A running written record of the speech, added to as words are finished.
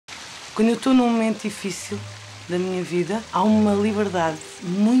Quando eu estou num momento difícil da minha vida, há uma liberdade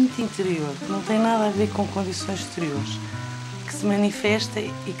muito interior, que não tem nada a ver com condições exteriores, que se manifesta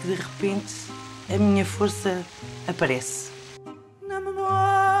e que de repente a minha força aparece. Na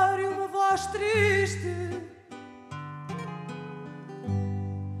memória uma voz triste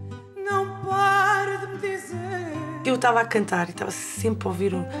não para de me dizer. Eu estava a cantar e estava sempre a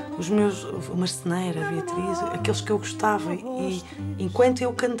ouvir os meus, o Marceneiro, a Beatriz, aqueles que eu gostava, e enquanto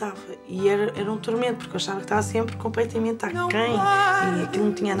eu cantava, e era um tormento, porque eu achava que estava sempre completamente aquém, e aquilo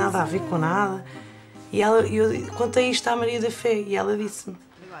não tinha nada a ver com nada. E eu contei isto à Maria da Fé, e ela disse-me: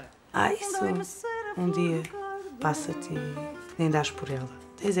 isso um dia passa-te e nem dás por ela,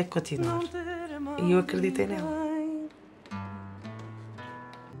 tens é que continuar. E eu acreditei nela.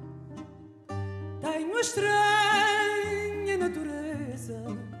 Tenho a estranha natureza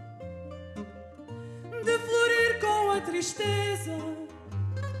de florir com a tristeza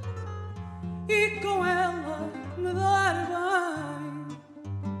e com ela me dar bem.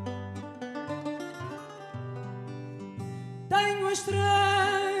 Tenho a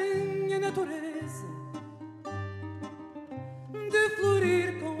estranha natureza de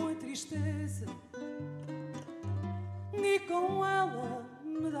florir com a tristeza e com ela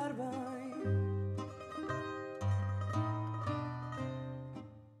me dar bem.